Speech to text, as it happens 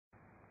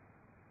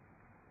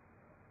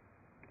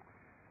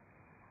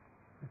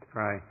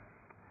pray.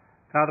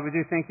 Father, we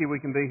do thank you we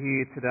can be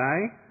here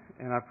today,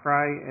 and I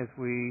pray as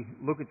we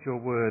look at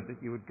your word that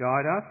you would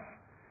guide us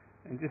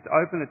and just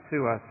open it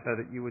to us so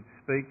that you would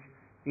speak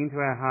into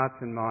our hearts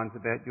and minds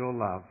about your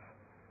love.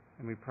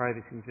 And we pray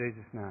this in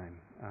Jesus' name.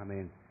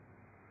 Amen.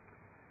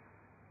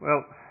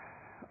 Well,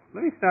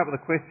 let me start with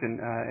a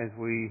question as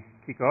we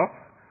kick off.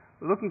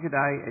 We're looking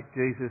today at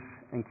Jesus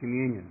and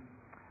communion.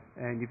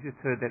 And you've just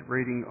heard that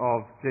reading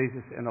of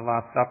Jesus and the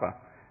Last Supper.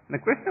 And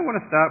the question I want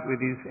to start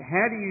with is,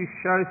 how do you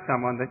show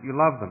someone that you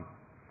love them?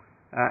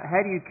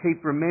 How do you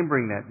keep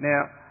remembering that?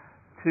 Now,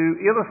 to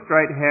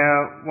illustrate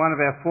how one of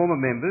our former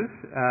members,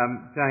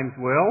 James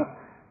Well,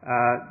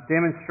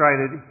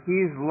 demonstrated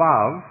his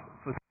love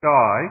for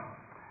Sky,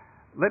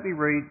 let me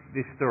read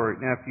this story.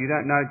 Now, if you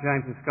don't know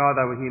James and Sky,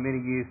 they were here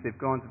many years.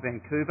 They've gone to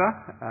Vancouver.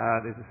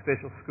 There's a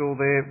special school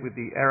there with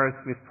the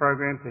Arrowsmith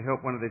program to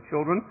help one of their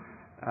children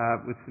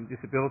with some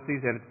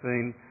disabilities, and it's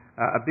been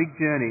a big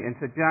journey. And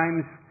so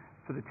James,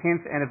 for the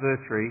 10th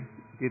anniversary,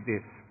 did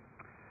this.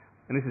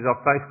 And this is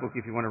off Facebook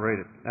if you want to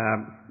read it.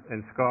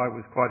 And Sky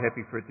was quite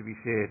happy for it to be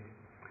shared.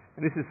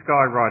 And this is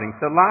Sky writing.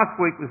 So last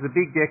week was the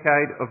big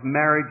decade of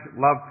marriage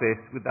love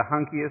fest with the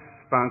hunkiest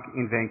spunk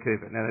in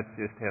Vancouver. Now that's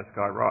just how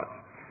Sky writes.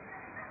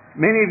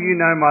 Many of you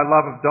know my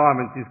love of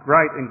diamonds is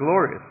great and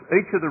glorious.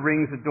 Each of the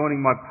rings adorning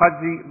my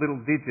pudgy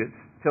little digits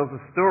tells a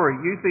story,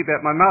 usually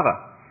about my mother.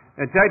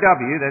 Now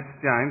JW, that's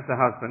James, the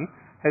husband,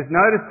 has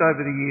noticed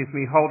over the years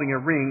me holding a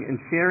ring and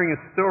sharing a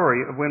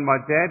story of when my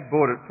dad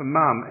bought it for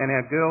Mum and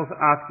our girls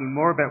asking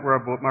more about where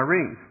I bought my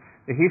rings,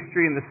 the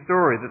history and the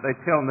story that they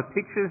tell and the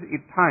pictures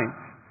it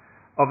paints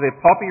of their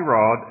poppy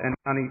rod and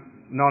money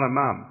not a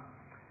mum.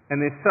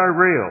 And they're so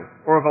real,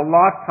 or of a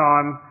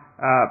lifetime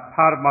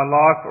part of my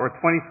life, or a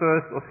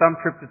 21st, or some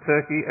trip to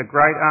Turkey, a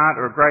great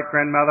aunt or a great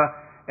grandmother,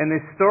 and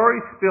their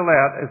stories spill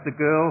out as the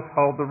girls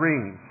hold the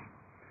rings.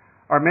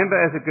 I remember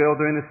as a girl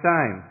doing the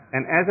same,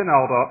 and as an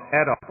older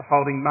adult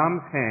holding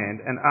Mum's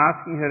hand and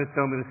asking her to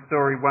tell me the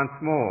story once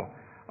more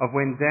of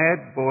when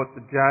Dad bought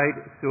the jade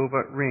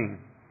silver ring.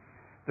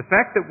 The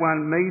fact that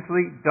one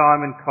measly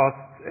diamond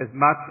costs as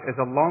much as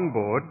a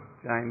longboard,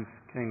 James,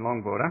 keen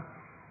longboarder,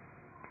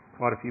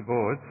 quite a few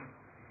boards,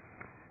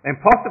 and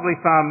possibly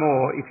far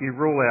more if you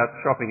rule out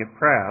shopping at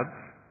Prouds,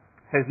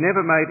 has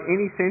never made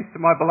any sense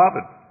to my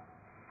beloved.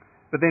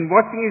 But then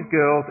watching his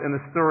girls and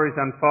the stories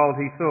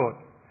unfold, he thought,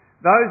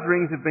 those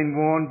rings have been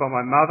worn by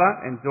my mother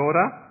and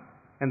daughter,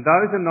 and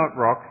those are not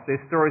rocks,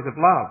 they're stories of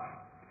love.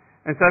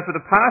 And so for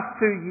the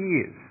past 2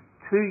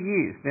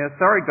 years, now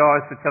sorry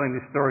guys for telling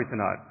this story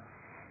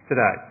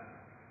today,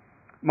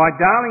 my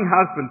darling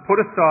husband put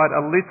aside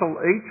a little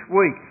each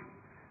week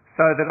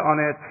so that on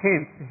our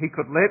 10th he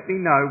could let me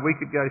know we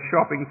could go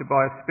shopping to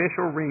buy a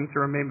special ring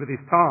to remember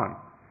this time.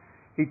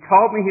 He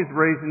told me his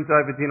reasons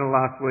over dinner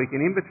last week,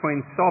 and in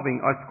between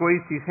sobbing I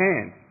squeezed his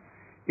hand.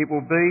 It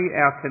will be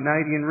our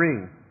Canadian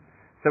ring.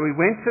 So we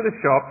went to the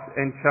shops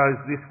and chose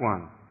this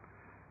one.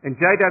 And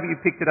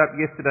JW picked it up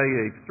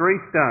yesterday eve. 3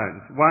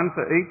 stones, one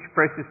for each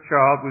precious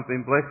child we've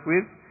been blessed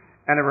with,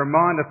 and a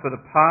reminder for the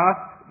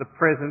past, the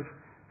present,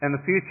 and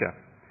the future.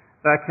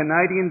 They're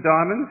Canadian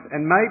diamonds,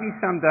 and maybe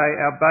someday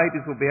our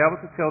babies will be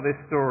able to tell their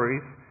stories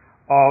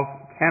of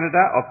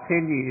Canada of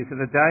 10 years and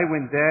the day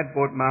when Dad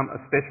bought Mum a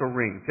special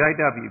ring.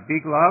 JW,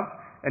 big love,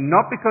 and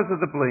not because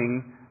of the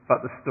bling, but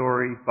the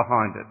story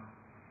behind it.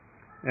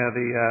 Now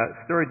the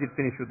story did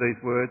finish with these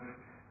words.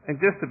 And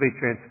just to be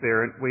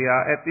transparent, we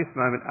are at this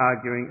moment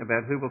arguing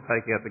about who will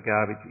take out the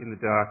garbage in the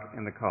dark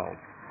and the cold.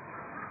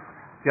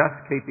 Just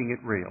keeping it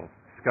real.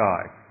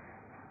 Sky.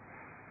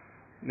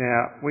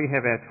 Now, we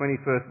have our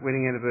 21st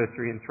wedding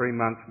anniversary in 3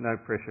 months, no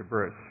pressure,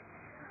 Bruce.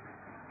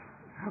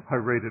 I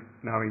read it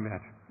knowing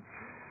that.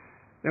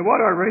 Now,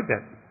 why do I read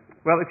that?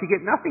 Well, if you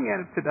get nothing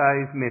out of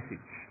today's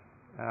message,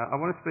 I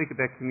want to speak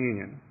about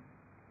communion.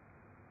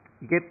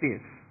 Get this.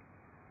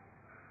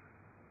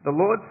 The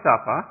Lord's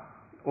Supper,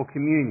 or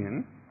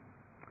communion,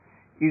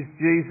 is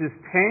Jesus'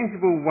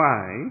 tangible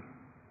way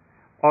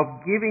of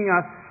giving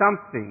us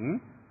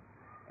something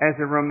as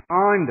a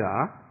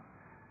reminder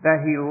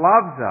that he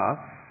loves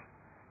us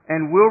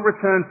and will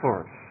return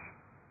for us.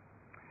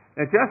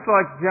 Now, just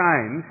like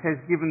James has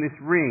given this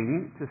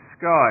ring to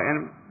Sky,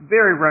 and a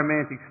very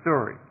romantic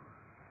story,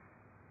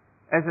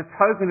 as a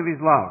token of his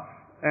love.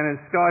 And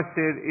as Sky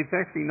said, it's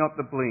actually not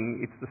the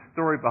bling, it's the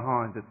story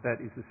behind it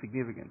that is the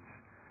significance.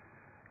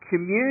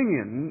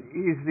 Communion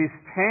is this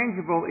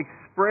tangible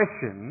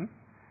expression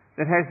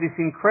that has this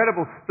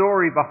incredible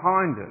story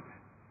behind it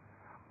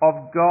of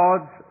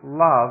God's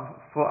love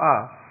for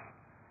us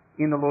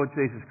in the Lord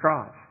Jesus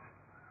Christ.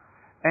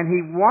 And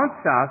he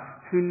wants us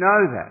to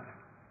know that.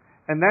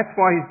 And that's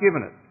why he's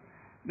given it.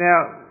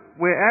 Now,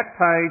 we're at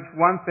page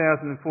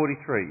 1043.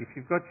 If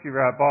you've got your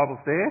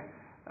Bibles there,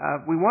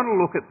 we want to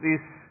look at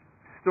this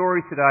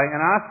story today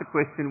and ask the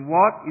question,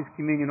 what is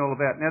communion all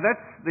about? Now,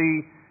 that's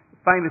the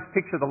famous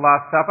picture of the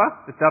Last Supper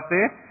that's up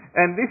there.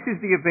 And this is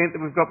the event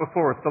that we've got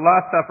before us, the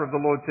Last Supper of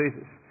the Lord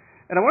Jesus.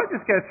 And I want to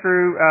just go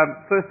through,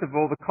 first of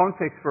all, the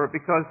context for it,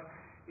 because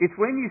It's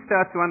when you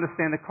start to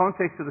understand the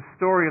context of the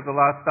story of the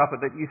Last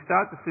Supper that you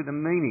start to see the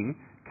meaning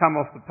come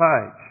off the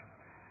page.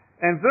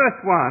 And verse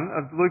 1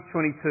 of Luke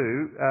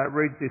 22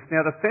 reads this: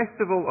 "Now the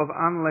festival of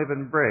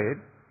unleavened bread,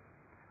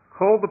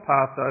 called the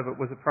Passover,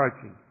 was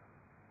approaching."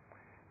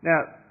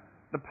 Now,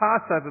 the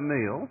Passover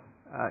meal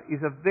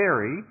is a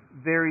very,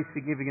 very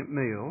significant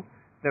meal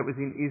that was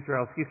in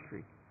Israel's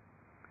history.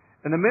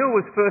 And the meal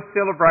was first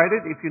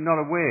celebrated, if you're not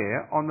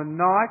aware, on the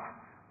night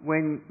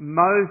when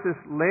Moses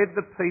led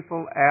the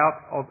people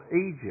out of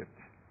Egypt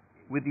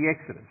with the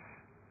Exodus.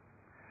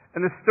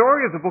 And the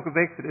story of the book of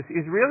Exodus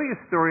is really a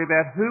story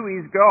about who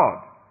is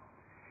God.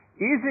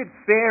 Is it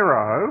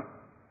Pharaoh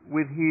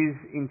with his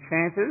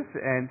enchanters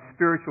and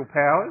spiritual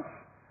powers?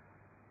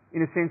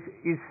 In a sense,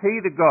 is he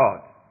the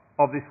God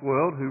of this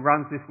world who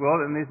runs this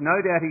world? And there's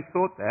no doubt he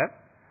thought that.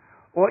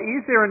 Or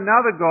is there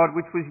another God,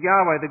 which was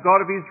Yahweh, the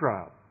God of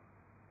Israel?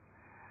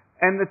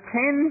 And the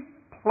 10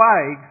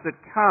 plagues that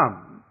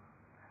come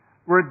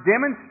were a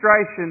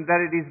demonstration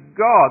that it is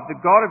God, the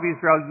God of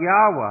Israel,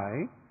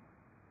 Yahweh.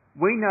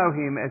 We know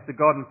him as the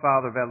God and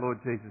Father of our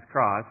Lord Jesus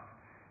Christ.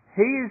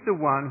 He is the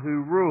one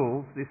who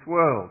rules this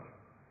world.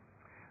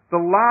 The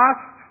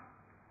last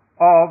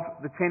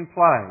of the 10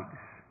 plagues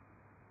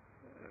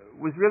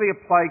was really a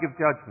plague of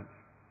judgment.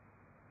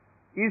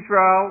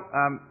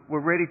 Israel were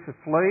ready to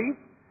flee,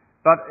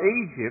 but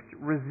Egypt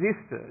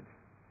resisted,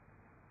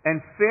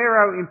 and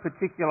Pharaoh in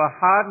particular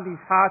hardened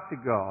his heart to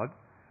God.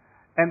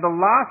 And the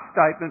last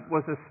statement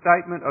was a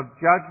statement of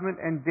judgment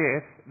and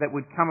death that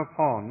would come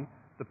upon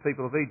the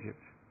people of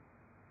Egypt.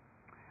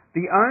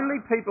 The only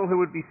people who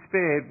would be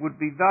spared would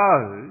be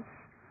those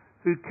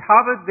who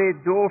covered their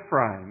door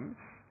frames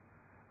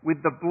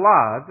with the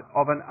blood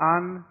of an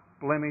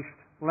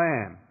unblemished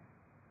lamb.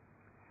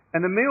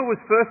 And the meal was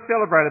first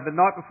celebrated the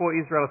night before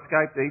Israel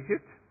escaped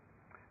Egypt,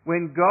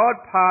 when God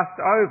passed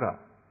over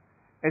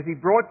as he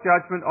brought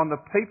judgment on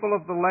the people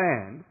of the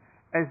land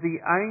as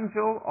the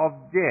angel of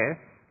death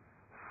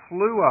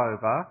flew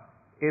over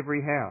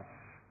every house.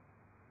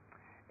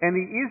 And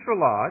the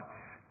Israelites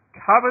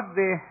covered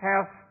their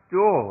house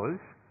doors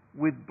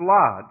with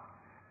blood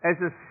as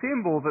a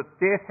symbol that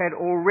death had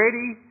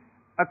already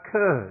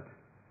occurred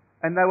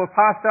and they were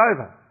passed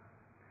over.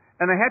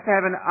 And they had to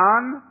have an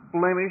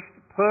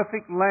unblemished,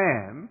 perfect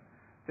lamb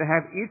to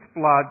have its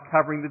blood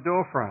covering the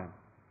doorframe.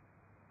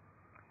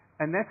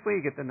 And that's where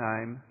you get the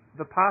name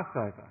the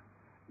Passover.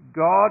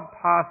 God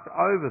passed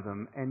over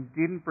them and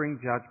didn't bring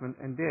judgment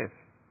and death.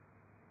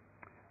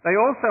 They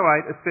also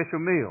ate a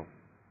special meal.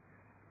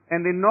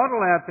 And they're not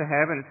allowed to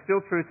have, and it's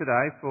still true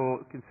today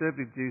for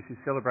conservative Jews who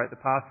celebrate the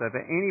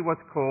Passover, any what's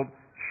called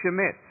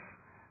shemetz.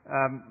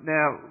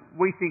 Now,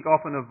 we think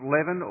often of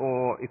leaven,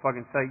 or if I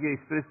can say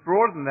yeast, but it's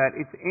broader than that.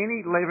 It's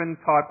any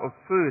leaven type of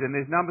food, and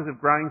there's numbers of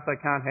grains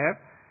they can't have.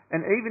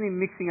 And even in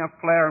mixing up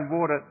flour and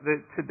water,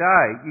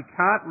 today you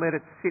can't let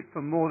it sit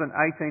for more than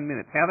 18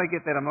 minutes. How they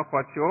get that, I'm not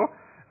quite sure,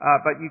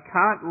 but you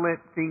can't let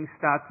things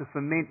start to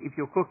ferment if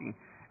you're cooking.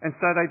 And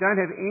so they don't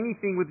have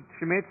anything with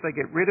shemetz. They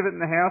get rid of it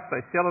in the house,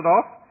 they sell it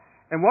off,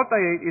 and what they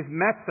eat is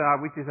matzah,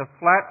 which is a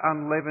flat,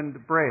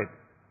 unleavened bread.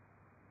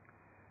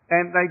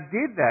 And they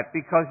did that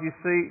because, you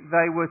see,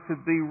 they were to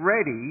be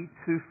ready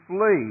to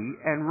flee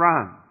and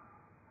run.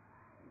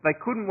 They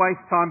couldn't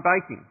waste time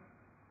baking.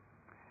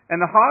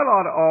 And the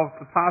highlight of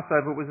the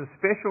Passover was a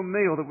special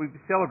meal that we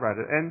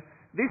celebrated. And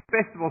this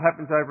festival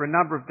happens over a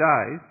number of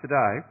days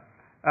today,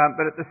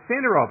 but at the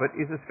centre of it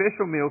is a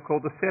special meal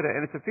called the Seder,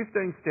 and it's a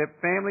 15-step,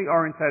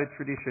 family-orientated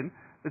tradition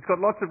that's got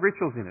lots of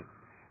rituals in it.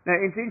 Now,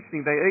 it's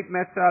interesting. They eat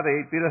matzah, they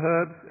eat bitter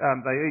herbs,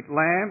 they eat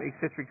lamb,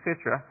 etc.,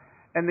 etc.,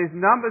 and there's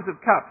numbers of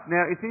cups.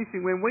 Now, it's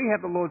interesting. When we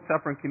have the Lord's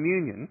Supper and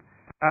communion,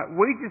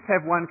 we just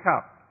have one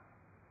cup.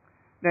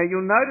 Now,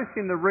 you'll notice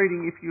in the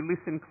reading, if you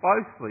listen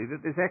closely,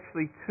 that there's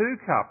actually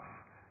 2 cups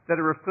that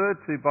are referred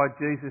to by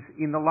Jesus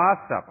in the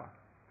Last Supper.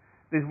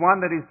 There's one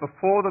that is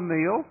before the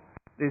meal,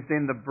 there's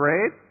then the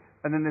bread,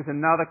 and then there's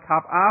another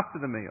cup after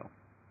the meal.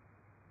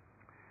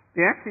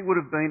 There actually would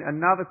have been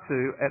another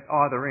 2 at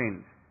either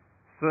end.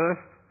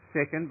 First,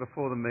 second,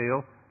 before the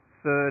meal,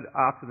 third,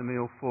 after the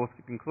meal, fourth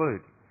to conclude.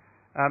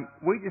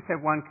 We just have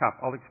one cup.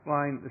 I'll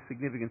explain the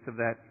significance of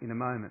that in a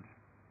moment.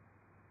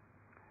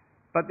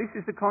 But this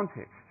is the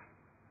context.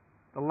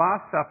 The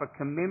Last Supper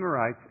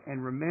commemorates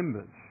and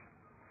remembers.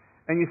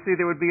 And you see,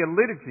 there would be a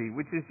liturgy,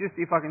 which is just,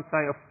 if I can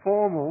say, a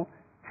formal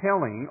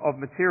telling of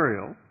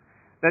material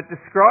that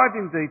described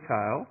in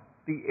detail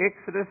the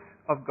exodus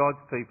of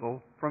God's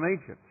people from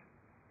Egypt.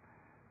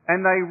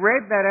 And they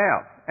read that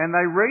out, and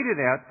they read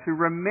it out to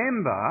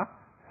remember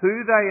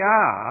who they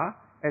are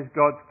as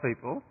God's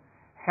people,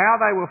 how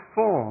they were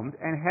formed,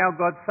 and how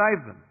God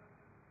saved them.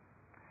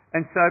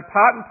 And so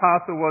part and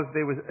parcel was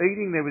there was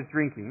eating, there was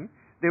drinking,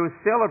 there was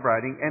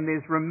celebrating, and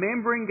there's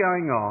remembering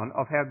going on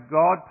of how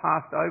God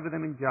passed over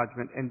them in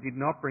judgment and did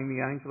not bring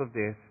the angel of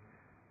death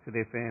to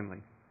their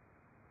family.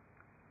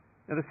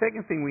 Now, the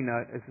second thing we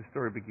note as the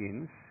story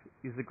begins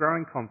is the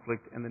growing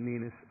conflict and the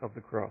nearness of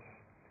the cross.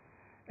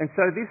 And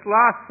so this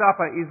Last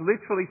Supper is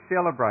literally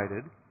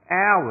celebrated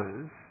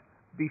hours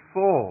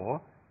before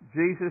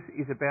Jesus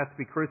is about to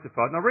be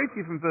crucified. And I'll read to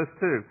you from verse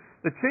 2.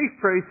 The chief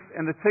priests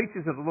and the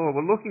teachers of the law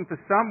were looking for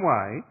some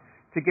way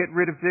to get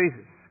rid of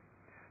Jesus,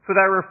 for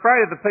they were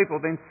afraid of the people.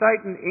 Then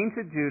Satan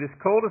entered Judas,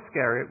 called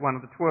Iscariot, one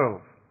of the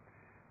 12.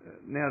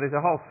 Now, there's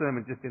a whole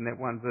sermon just in that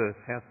one verse,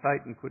 how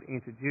Satan could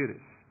enter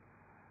Judas.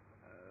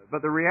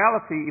 But the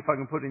reality, if I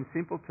can put it in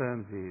simple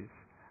terms, is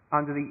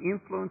under the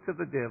influence of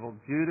the devil,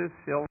 Judas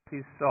sells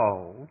his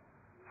soul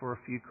for a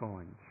few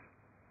coins.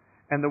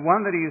 And the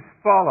one that he has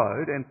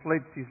followed and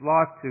pledged his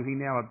life to, he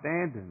now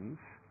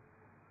abandons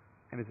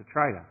and is a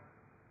traitor.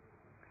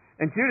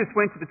 And Judas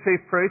went to the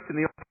chief priests and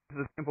the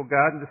officers of the temple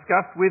guard and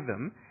discussed with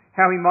them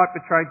how he might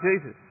betray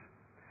Jesus.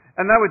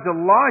 And they were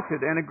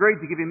delighted and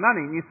agreed to give him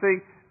money. And you see,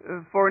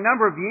 for a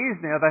number of years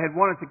now, they had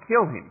wanted to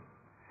kill him.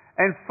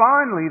 And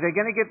finally, they're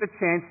going to get the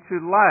chance to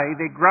lay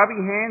their grubby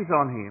hands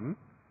on him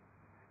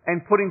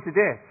and put him to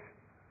death.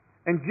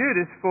 And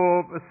Judas,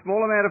 for a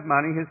small amount of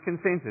money, has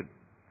consented.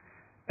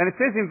 And it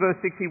says in verse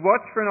 6, he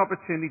watched for an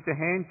opportunity to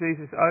hand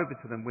Jesus over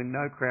to them when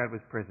no crowd was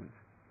present.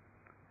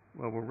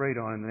 Well, we'll read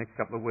on in the next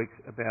couple of weeks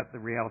about the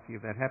reality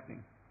of that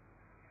happening.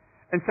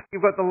 And so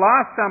you've got the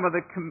Last Supper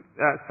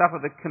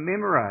that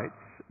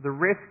commemorates the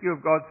rescue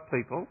of God's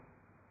people,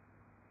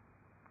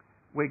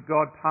 where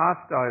God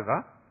passed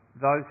over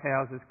those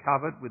houses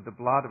covered with the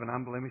blood of an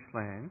unblemished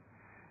lamb.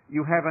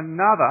 You have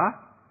another,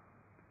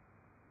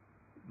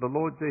 the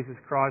Lord Jesus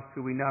Christ,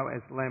 who we know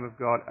as the Lamb of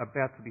God,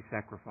 about to be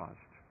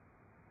sacrificed.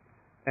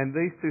 And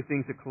these two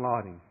things are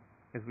colliding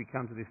as we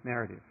come to this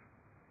narrative.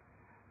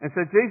 And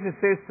so Jesus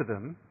says to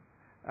them,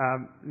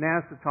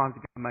 now's the time to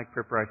go and make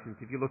preparations.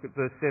 If you look at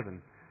verse 7,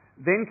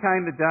 then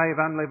came the day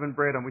of unleavened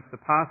bread on which the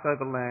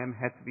Passover lamb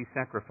had to be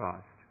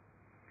sacrificed.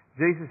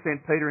 Jesus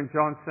sent Peter and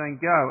John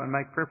saying, go and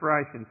make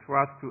preparations for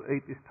us to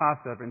eat this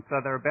Passover. And so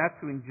they're about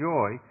to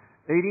enjoy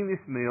eating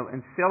this meal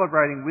and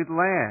celebrating with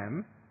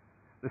lamb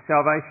the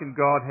salvation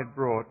God had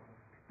brought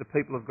the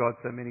people of God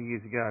so many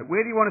years ago.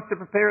 Where do you want us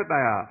to prepare it, they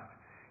asked.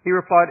 He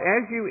replied,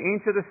 as you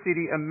enter the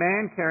city, a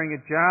man carrying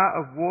a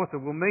jar of water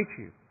will meet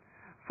you.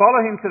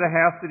 Follow him to the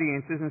house that he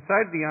enters and say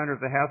to the owner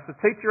of the house, the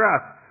teacher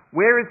asks,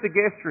 where is the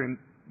guest room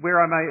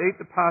where I may eat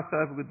the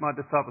Passover with my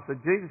disciples? So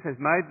Jesus has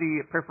made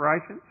the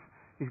preparations.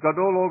 He's got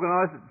it all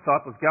organised. The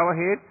disciples go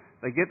ahead,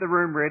 they get the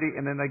room ready,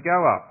 and then they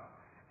go up.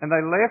 And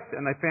they left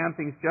and they found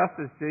things just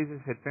as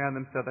Jesus had found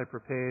them, so they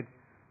prepared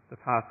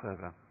the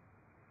Passover.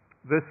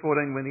 Verse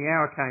 14, when the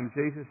hour came,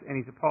 Jesus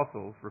and his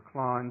apostles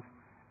reclined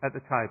at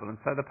the table.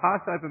 And so the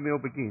Passover meal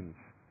begins.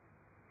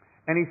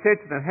 And he said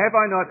to them, have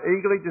I not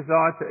eagerly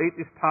desired to eat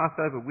this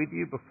Passover with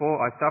you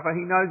before I suffer?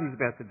 He knows he's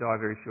about to die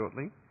very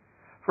shortly.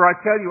 For I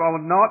tell you, I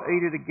will not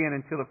eat it again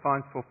until it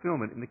finds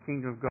fulfillment in the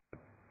kingdom of God.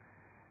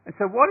 And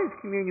so what is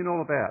communion all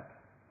about?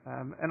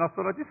 And I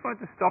thought I just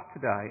wanted to stop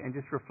today and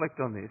just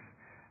reflect on this.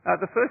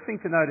 The first thing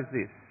to note is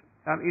this.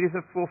 It is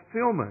a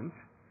fulfillment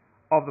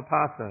of the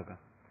Passover.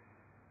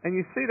 And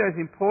you see those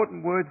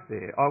important words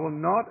there. I will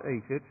not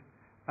eat it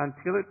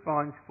until it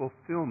finds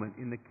fulfillment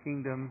in the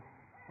kingdom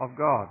of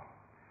God.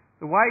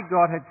 The way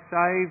God had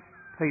saved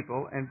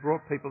people and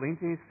brought people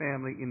into his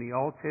family in the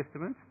Old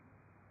Testament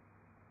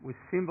was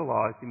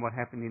symbolised in what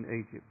happened in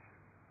Egypt.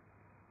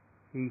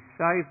 He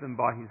saved them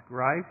by his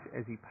grace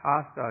as he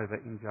passed over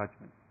in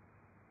judgment.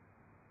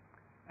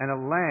 And a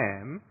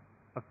lamb,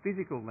 a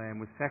physical lamb,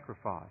 was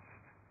sacrificed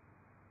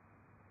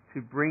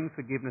to bring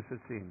forgiveness of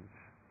sins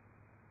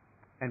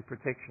and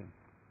protection.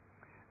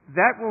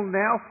 That will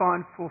now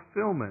find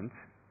fulfillment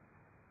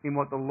in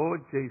what the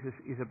Lord Jesus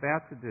is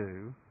about to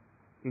do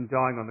in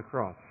dying on the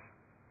cross.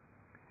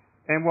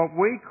 And what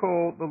we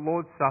call the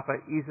Lord's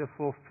Supper is a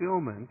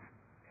fulfillment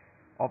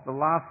of the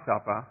Last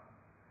Supper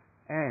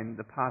and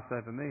the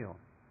Passover meal.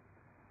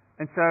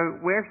 And so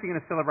we're actually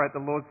going to celebrate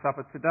the Lord's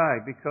Supper today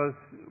because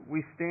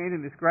we stand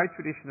in this great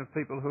tradition of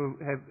people who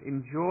have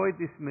enjoyed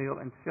this meal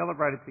and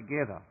celebrated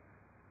together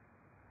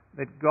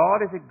that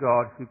God is a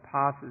God who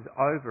passes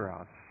over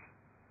us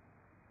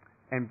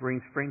and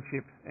brings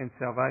friendship and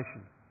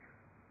salvation.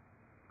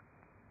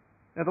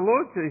 Now the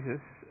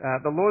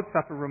Lord's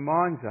Supper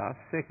reminds us,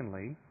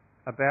 secondly,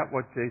 about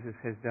what Jesus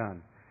has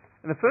done.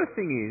 And the first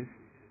thing is,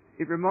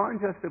 it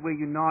reminds us that we're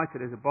united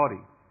as a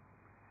body.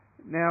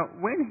 Now,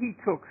 when he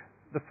took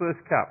the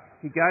first cup,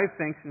 he gave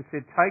thanks and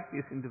said, take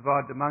this and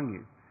divide it among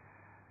you.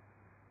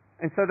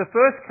 And so the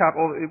first cup,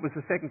 or it was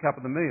the second cup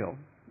of the meal,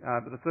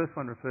 but the first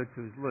one referred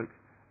to as Luke,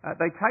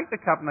 they take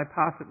the cup and they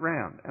pass it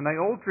round, and they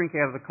all drink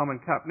out of the common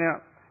cup.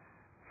 Now,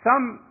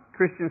 some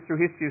Christians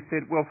through history have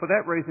said, well, for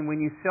that reason, when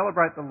you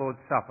celebrate the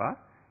Lord's Supper,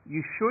 you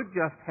should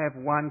just have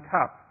one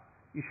cup.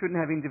 You shouldn't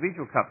have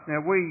individual cups.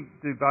 Now, we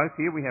do both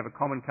here. We have a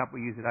common cup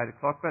we use at 8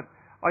 o'clock, but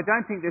I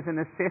don't think there's a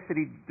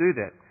necessity to do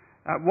that.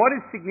 What is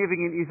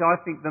significant is, I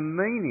think, the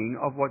meaning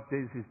of what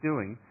Jesus is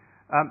doing.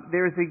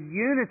 There is a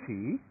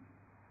unity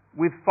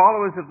with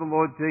followers of the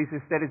Lord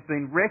Jesus that has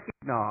been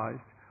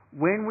recognised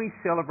when we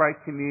celebrate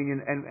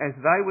communion, and as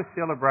they were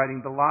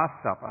celebrating the Last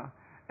Supper,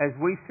 as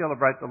we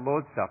celebrate the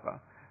Lord's Supper.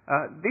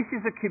 This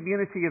is a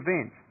community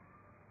event.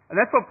 And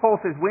that's what Paul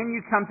says, when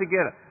you come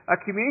together. A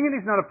communion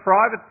is not a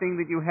private thing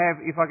that you have,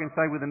 if I can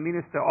say, with a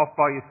minister off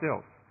by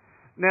yourself.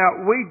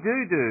 Now, we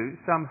do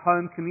some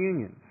home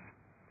communions.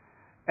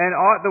 And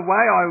the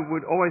way I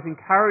would always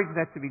encourage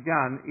that to be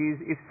done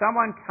is if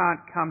someone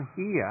can't come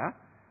here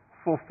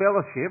for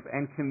fellowship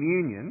and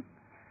communion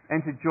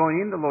and to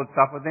join in the Lord's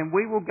Supper, then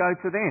we will go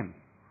to them.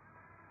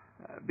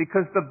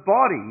 Because the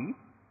body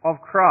of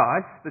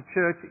Christ, the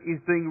church,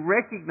 is being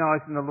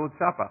recognised in the Lord's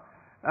Supper.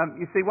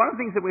 You see, one of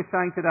the things that we're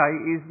saying today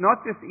is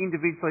not just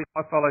individually,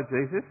 I follow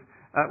Jesus.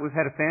 We've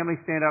had a family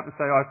stand up and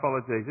say, I follow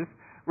Jesus.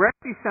 We're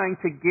actually saying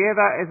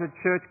together as a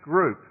church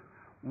group,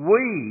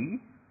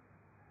 we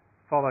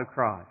follow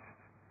Christ.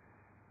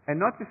 And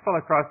not just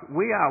follow Christ,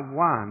 we are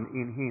one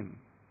in Him.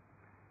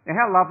 Now,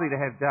 how lovely to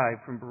have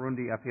Dave from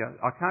Burundi up here.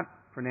 I can't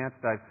pronounce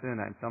Dave's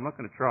surname, so I'm not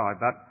going to try,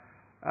 but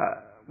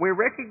we're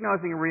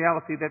recognising a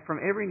reality that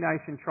from every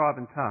nation, tribe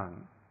and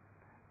tongue,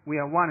 we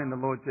are one in the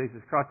Lord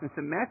Jesus Christ. And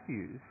St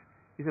Matthew's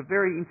is a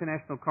very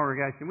international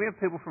congregation. We have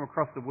people from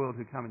across the world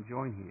who come and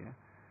join here.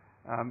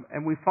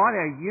 And we find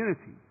our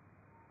unity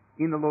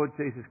in the Lord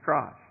Jesus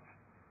Christ.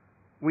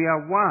 We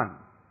are one.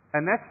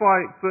 And that's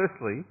why,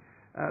 firstly,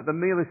 the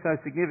meal is so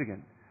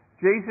significant.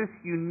 Jesus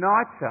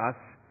unites us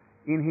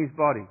in His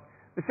body.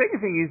 The second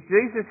thing is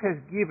Jesus has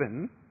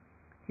given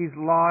His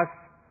life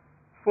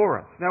for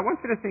us. Now, I want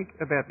you to think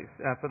about this.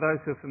 For those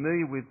who are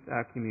familiar with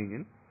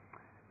communion,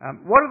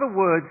 what are the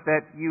words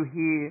that you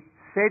hear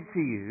said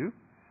to you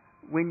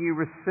when you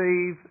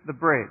receive the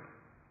bread?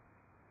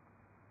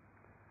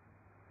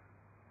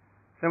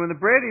 So when the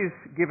bread is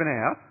given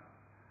out,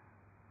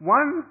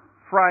 one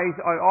phrase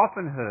I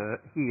often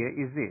hear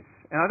is this,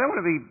 and I don't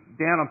want to be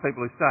down on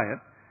people who say it,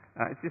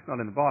 it's just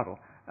not in the Bible.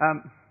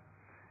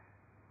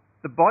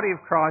 The body of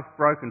Christ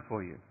broken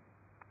for you.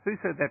 Who's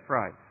heard that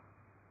phrase?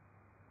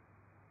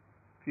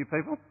 A few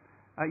people?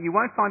 You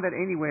won't find that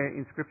anywhere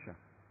in Scripture.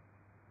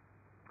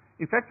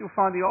 In fact, you'll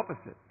find the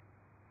opposite.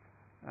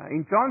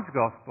 In John's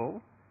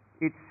Gospel,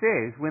 it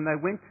says when they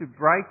went to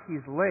break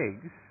His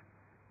legs,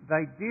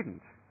 they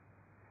didn't,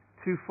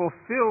 to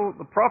fulfill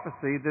the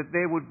prophecy that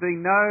there would be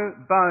no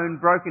bone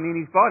broken in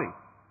His body.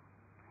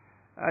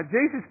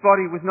 Jesus'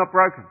 body was not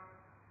broken.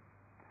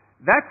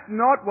 That's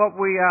not what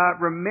we are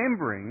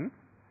remembering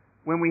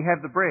when we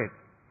have the bread.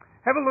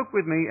 Have a look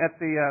with me at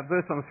the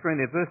verse on the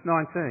screen there, verse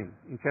 19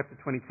 in chapter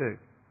 22.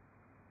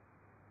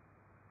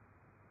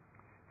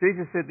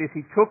 Jesus said this,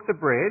 He took the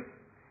bread,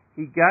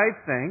 He gave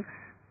thanks,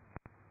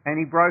 and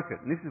He broke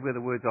it. And this is where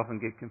the words often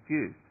get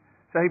confused.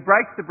 So He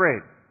breaks the bread.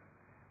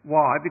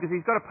 Why? Because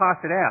He's got to pass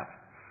it out.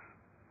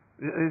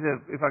 There's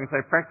if I can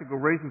say, practical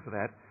reason for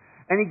that.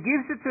 And He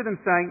gives it to them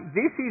saying,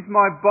 this is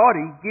my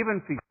body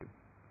given for you.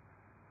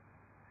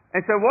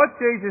 And so what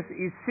Jesus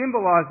is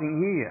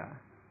symbolising here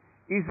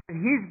is that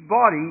His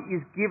body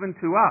is given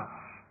to us.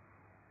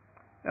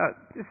 Now,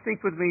 just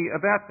think with me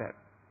about that.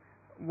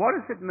 What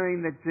does it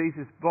mean that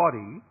Jesus'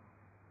 body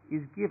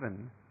is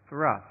given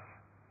for us?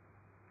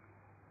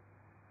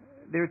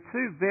 There are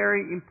two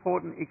very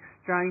important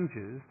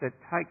exchanges that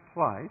take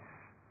place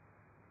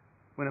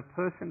when a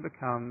person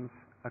becomes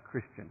a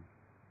Christian,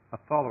 a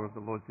follower of the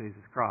Lord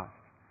Jesus Christ.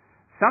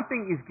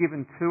 Something is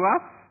given to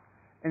us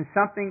and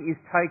something is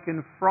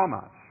taken from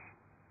us.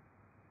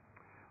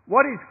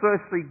 What is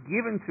firstly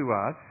given to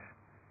us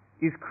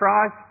is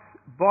Christ's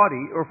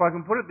body, or if I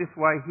can put it this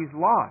way, His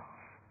life.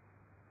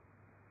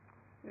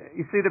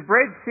 You see, the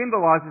bread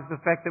symbolises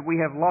the fact that we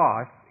have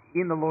life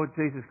in the Lord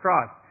Jesus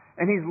Christ.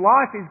 And His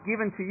life is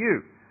given to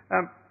you.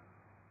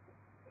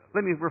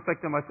 Let me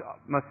reflect on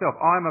myself.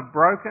 I'm a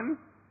broken,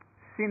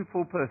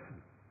 sinful person.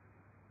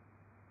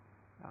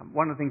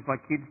 One of the things my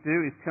kids do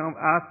is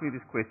ask me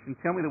this question,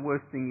 tell me the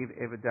worst thing you've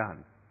ever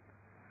done.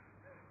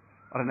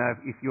 I don't know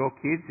if your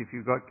kids, if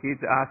you've got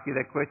kids, ask you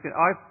that question.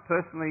 I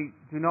personally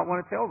do not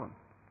want to tell them.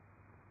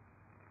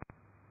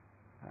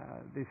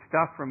 There's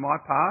stuff from my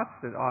past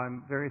that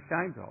I'm very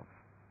ashamed of.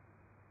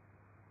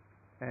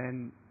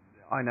 And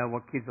I know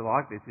what kids are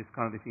like. There's just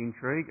kind of this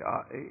intrigue.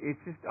 I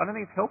don't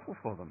think it's helpful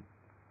for them.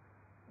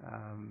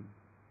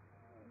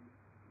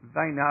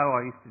 They know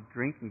I used to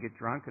drink and get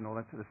drunk and all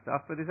that sort of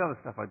stuff, but there's other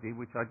stuff I did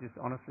which I just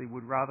honestly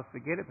would rather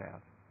forget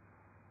about.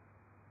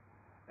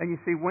 And you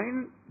see,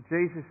 when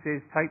Jesus says,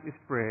 take this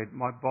bread,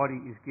 my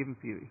body is given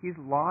for you, His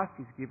life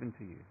is given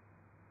to you.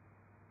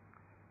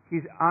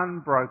 His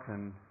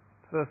unbroken,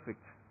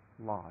 perfect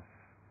life.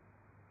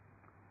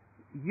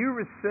 You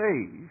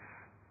receive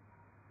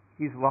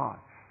His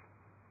life.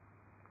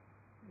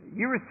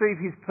 You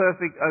receive His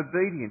perfect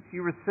obedience.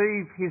 You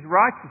receive His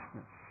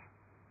righteousness.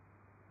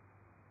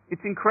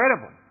 It's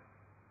incredible.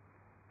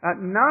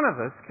 None of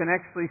us can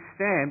actually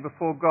stand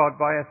before God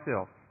by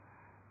ourselves.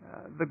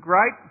 The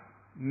great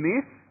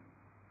myth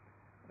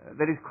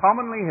that is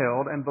commonly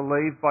held and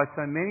believed by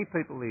so many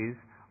people is,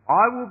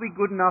 I will be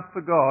good enough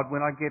for God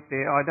when I get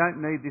there. I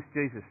don't need this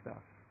Jesus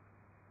stuff.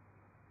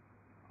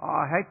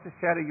 I hate to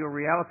shatter your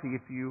reality.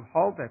 If you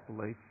hold that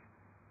belief,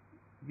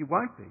 you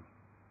won't be.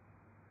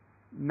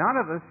 None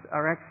of us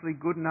are actually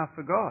good enough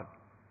for God.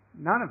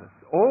 None of us.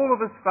 All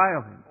of us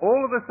fail Him.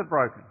 All of us are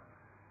broken.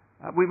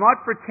 We might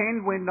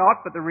pretend we're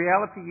not, but the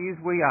reality is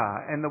we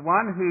are. And the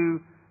one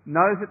who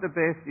knows it the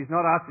best is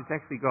not us, it's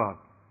actually God.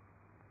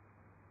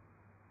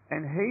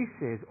 And he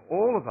says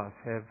all of us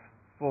have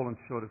fallen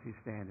short of his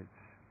standards.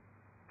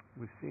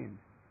 We've sinned.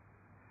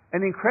 And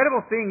the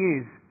incredible thing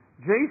is,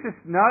 Jesus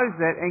knows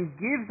that and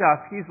gives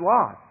us his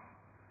life.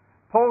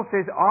 Paul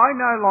says, I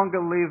no longer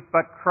live,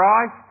 but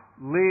Christ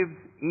lives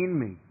in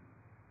me.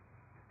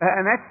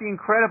 And that's the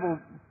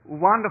incredible,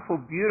 wonderful,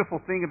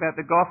 beautiful thing about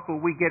the gospel.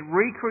 We get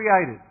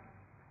recreated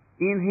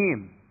in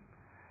him.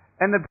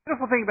 And the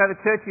beautiful thing about the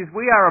church is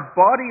we are a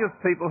body of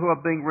people who are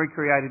being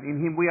recreated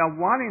in him. We are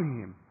one in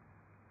him.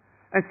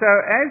 And so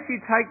as you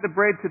take the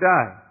bread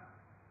today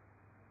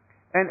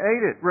and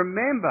eat it,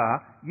 remember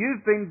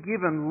you've been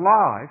given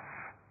life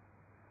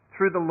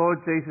through the Lord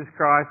Jesus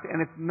Christ,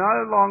 and it's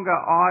no longer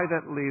I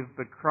that live,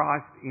 but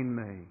Christ in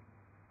me.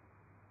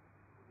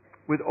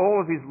 With all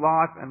of his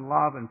life and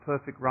love and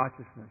perfect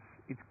righteousness,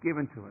 it's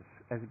given to us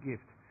as a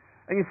gift.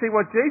 And you see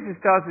what Jesus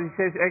does is he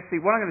says,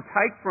 actually, what I'm going to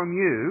take from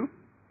you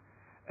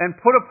and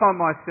put upon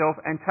myself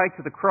and take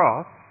to the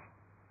cross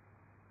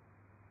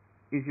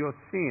is your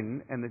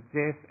sin and the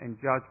death and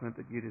judgment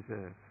that you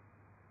deserve.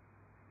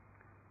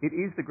 It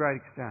is the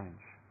great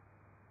exchange.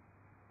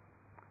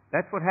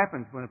 That's what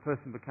happens when a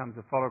person becomes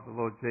a follower of the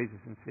Lord Jesus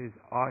and says,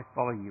 I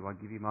follow you, I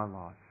give you my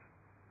life.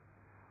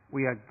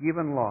 We are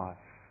given life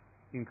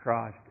in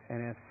Christ,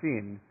 and our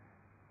sin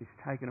is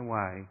taken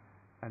away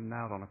and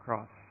nailed on a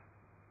cross.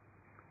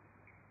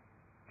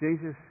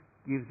 Jesus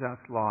gives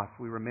us life,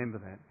 we remember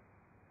that.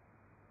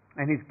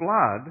 And his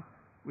blood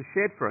was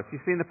shed for us. You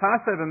see, in the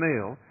Passover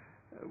meal,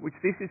 which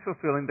this is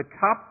fulfilling, the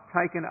cup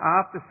taken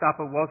after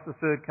supper was the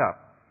third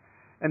cup.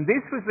 And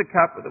this was the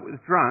cup that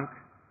was drunk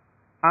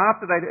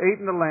after they'd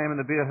eaten the lamb and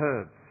the bitter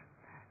herbs.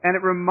 And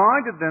it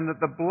reminded them that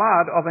the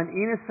blood of an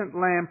innocent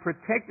lamb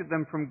protected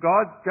them from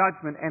God's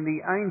judgment and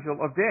the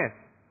angel of death.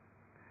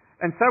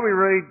 And so we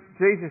read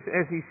Jesus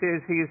as he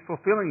says he is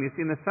fulfilling this.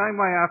 In the same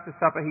way after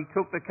supper he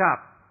took the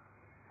cup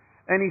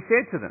and he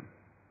said to them,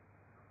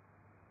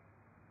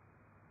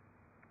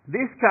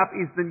 this cup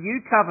is the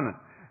new covenant,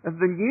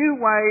 the new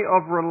way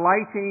of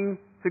relating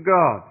to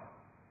God.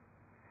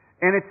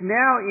 And it's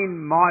now in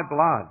my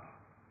blood,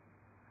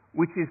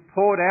 which is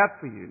poured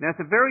out for you. Now it's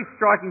a very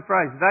striking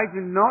phrase. They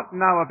do not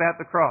know about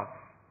the cross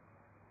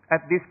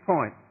at this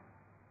point.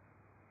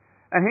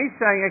 And he's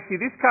saying, actually,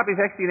 this cup is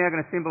actually now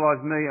going to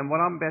symbolise me and what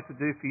I'm about to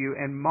do for you,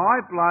 and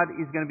my blood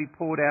is going to be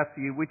poured out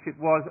for you, which it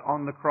was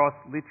on the cross,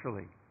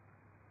 literally.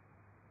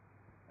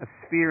 A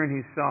spear in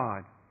his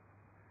side.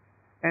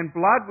 And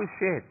blood was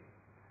shed.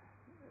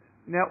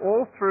 Now,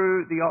 all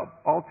through the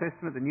Old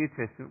Testament, the New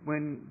Testament,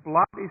 when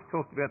blood is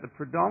talked about, the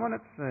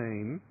predominant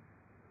theme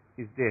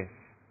is death.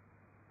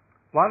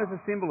 Blood is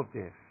a symbol of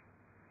death.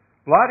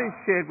 Blood is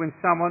shed when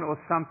someone or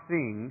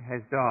something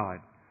has died.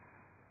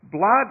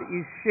 Blood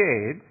is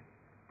shed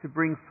to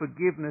bring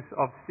forgiveness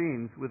of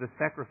sins with a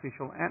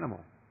sacrificial animal.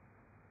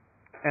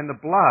 And the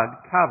blood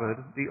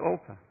covered the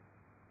altar.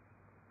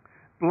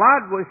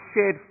 Blood was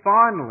shed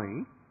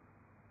finally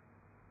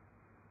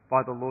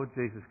by the Lord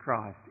Jesus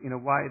Christ in a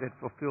way that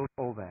fulfilled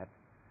all that,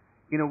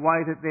 in a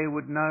way that there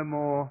would no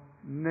more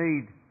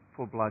need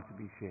for blood to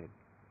be shed.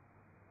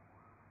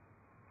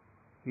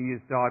 He has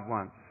died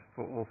once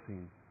for all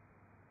sin.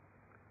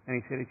 And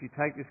he said, if you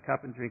take this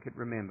cup and drink it,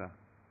 remember,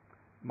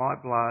 my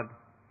blood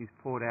is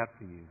poured out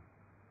for you.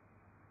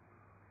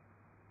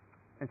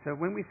 And so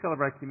when we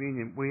celebrate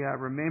communion, we are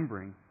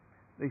remembering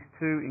these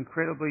two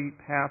incredibly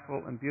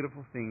powerful and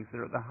beautiful things that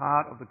are at the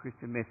heart of the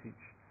Christian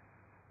message.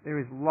 There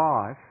is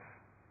life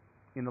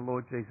in the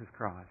Lord Jesus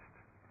Christ.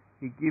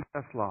 He gives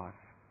us life.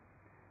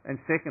 And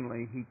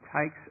secondly, he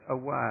takes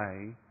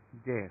away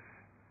death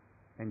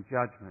and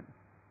judgment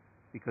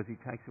because he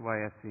takes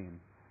away our sin.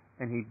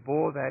 And he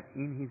bore that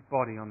in his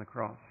body on the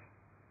cross.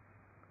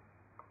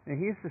 Now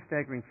here's the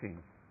staggering thing.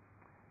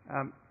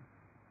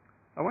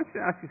 I want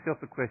you to ask yourself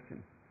the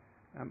question.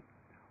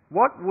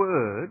 What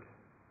word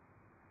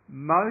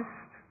most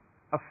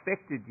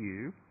affected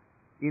you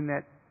in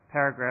that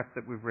paragraph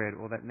that we've read,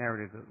 or that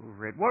narrative that we've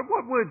read? What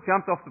word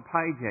jumped off the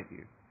page at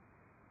you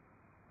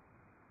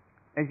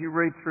as you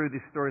read through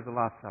this story of the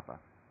Last Supper?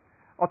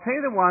 I'll tell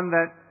you the one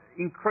that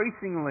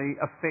increasingly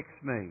affects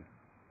me.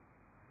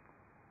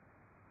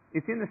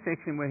 It's in the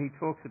section where he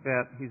talks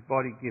about his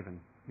body given,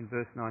 in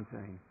verse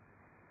 19.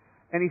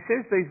 And he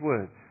says these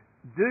words,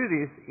 do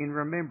this in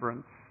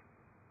remembrance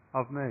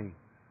of me.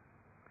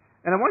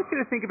 And I want you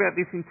to think about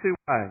this in two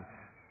ways.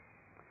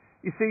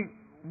 You see,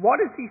 what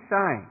is he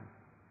saying?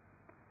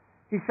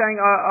 He's saying,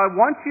 I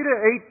want you to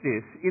eat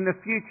this in the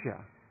future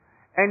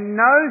and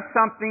know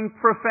something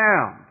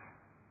profound.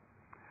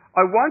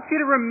 I want you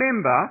to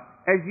remember,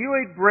 as you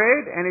eat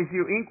bread and as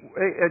you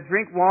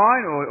drink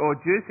wine or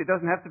juice, it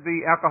doesn't have to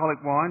be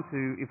alcoholic wine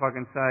to, if I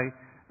can say,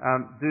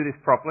 do this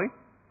properly.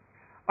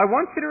 I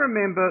want you to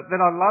remember that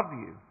I love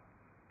you.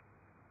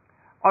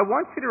 I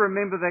want you to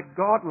remember that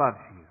God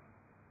loves you.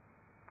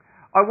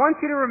 I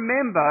want you to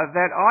remember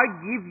that I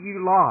give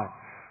you life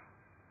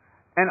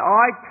and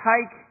I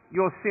take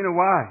your sin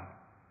away.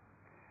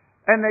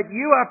 and that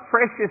you are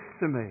precious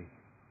to me.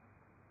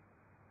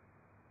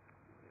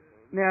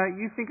 Now,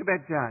 you think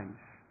about James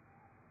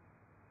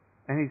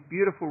and his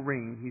beautiful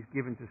ring he's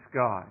given to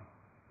Skye.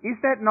 Is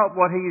that not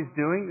what he is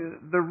doing?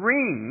 The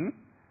ring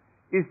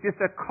is just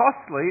a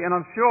costly, and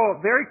I'm sure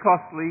very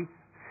costly,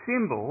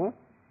 symbol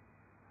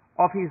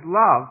of his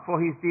love for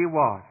his dear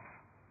wife.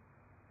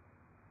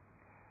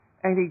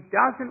 And he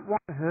doesn't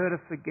want her to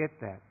forget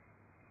that.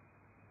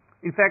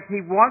 In fact,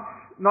 he wants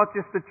not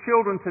just the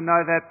children to know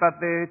that, but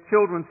their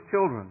children's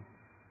children.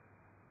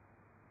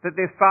 That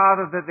their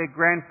father, that their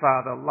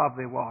grandfather love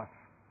their wife.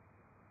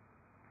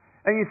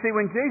 And you see,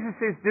 when Jesus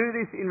says, do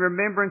this in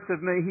remembrance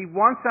of me, he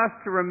wants us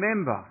to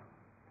remember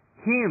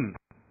him.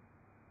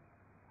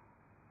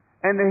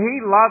 And that he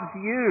loves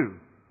you.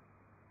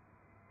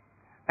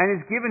 And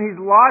has given his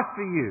life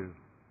for you.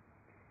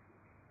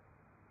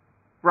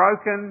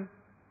 Broken,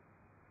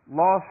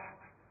 lost,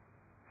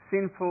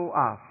 sinful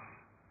us.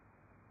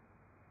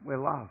 We're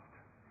loved.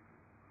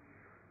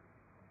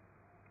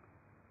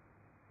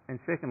 And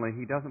secondly,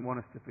 he doesn't want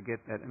us to forget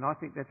that. And I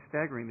think that's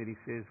staggering that he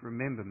says,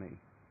 remember me.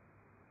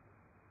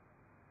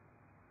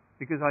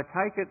 Because I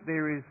take it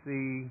there is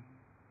the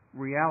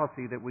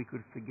reality that we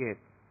could forget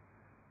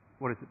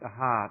what is at the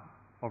heart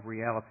of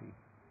reality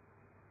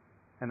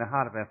and the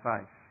heart of our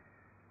faith.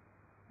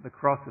 The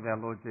cross of our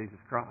Lord Jesus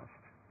Christ.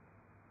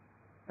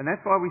 And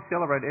that's why we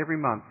celebrate every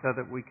month, so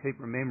that we keep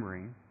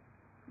remembering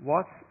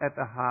what's at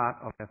the heart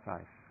of our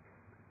faith.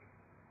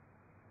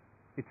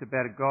 It's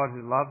about a God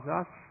who loves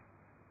us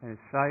and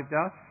has saved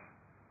us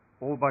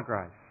all by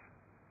grace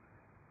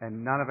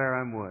and none of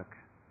our own work.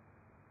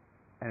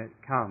 And it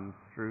comes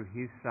through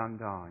his Son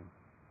dying.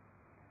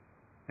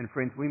 And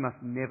friends, we must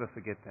never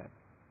forget that.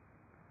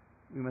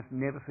 We must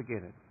never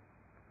forget it.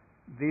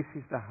 This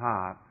is the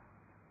heart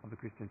of the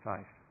Christian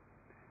faith.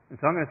 And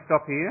so I'm going to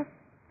stop here,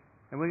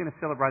 and we're going to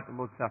celebrate the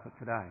Lord's Supper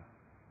today.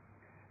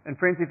 And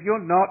friends, if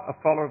you're not a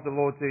follower of the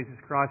Lord Jesus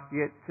Christ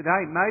yet,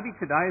 maybe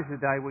today is the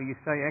day where you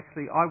say,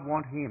 actually, I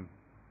want him.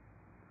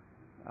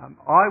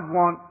 I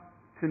want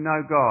to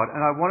know God, and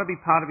I want to be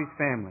part of his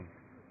family.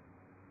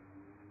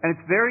 And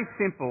it's very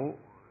simple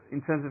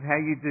in terms of how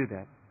you do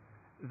that,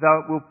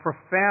 though it will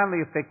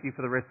profoundly affect you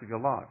for the rest of your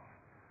life.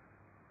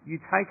 You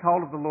take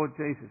hold of the Lord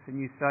Jesus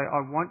and you say, I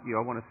want you,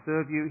 I want to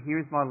serve you,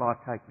 here is my life,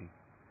 take me.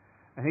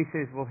 And he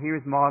says, well, here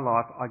is my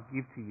life I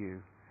give to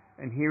you,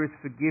 and here is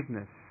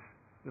forgiveness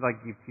that I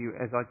give to you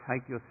as I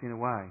take your sin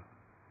away.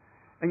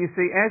 And you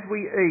see, as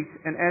we eat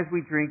and as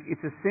we drink,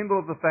 it's a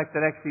symbol of the fact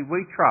that actually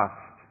we trust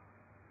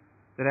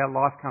that our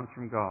life comes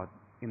from God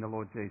in the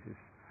Lord Jesus.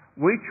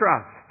 We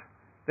trust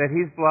that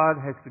his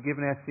blood has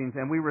forgiven our sins,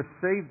 and we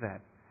receive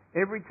that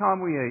every time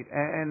we eat.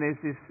 And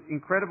there's this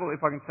incredible, if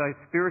I can say,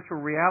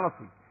 spiritual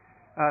reality.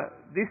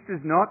 This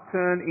does not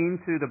turn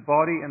into the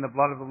body and the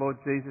blood of the Lord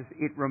Jesus.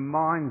 It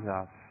reminds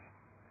us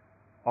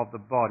of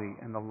the body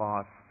and the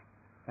life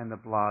and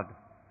the blood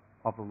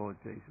of the Lord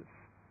Jesus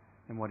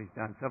and what he's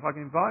done. So if I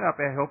can invite up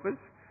our helpers,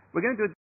 we're going to do